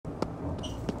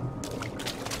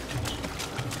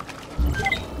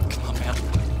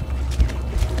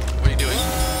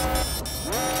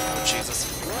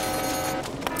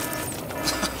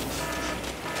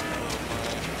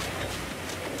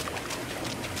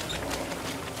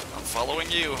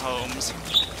following you, Holmes.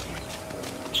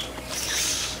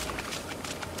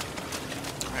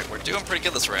 Alright, we're doing pretty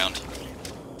good this round.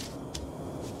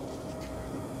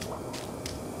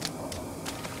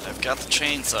 I've got the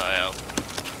chainsaw out.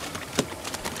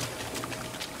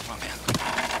 Come on, man.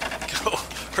 Go.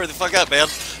 Hurry the fuck up, man.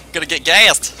 I'm gonna get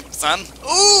gassed, son.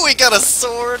 Ooh, he got a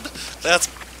sword! That's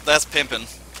pimpin'.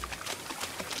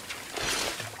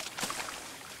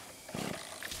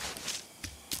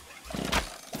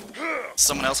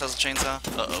 Someone else has a chainsaw?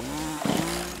 Uh-oh.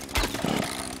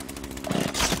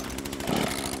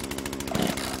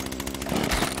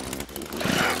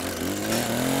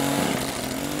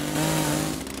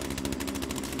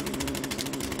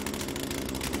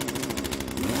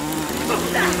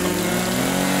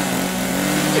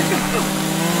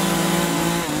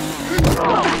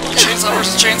 Chainsaw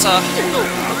versus chainsaw.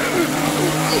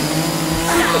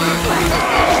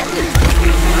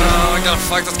 Oh, I gotta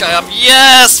fuck this guy up.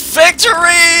 Yes!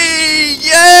 Victory!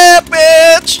 Yeah,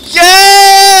 bitch!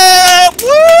 Yeah!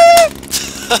 Woo!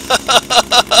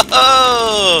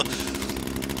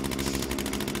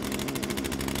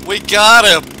 We got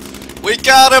him! We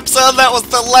got him, son! That was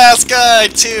the last guy,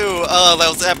 too! Oh, that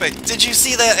was epic. Did you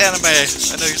see that anime?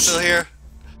 I know you're still here.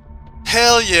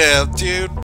 Hell yeah, dude.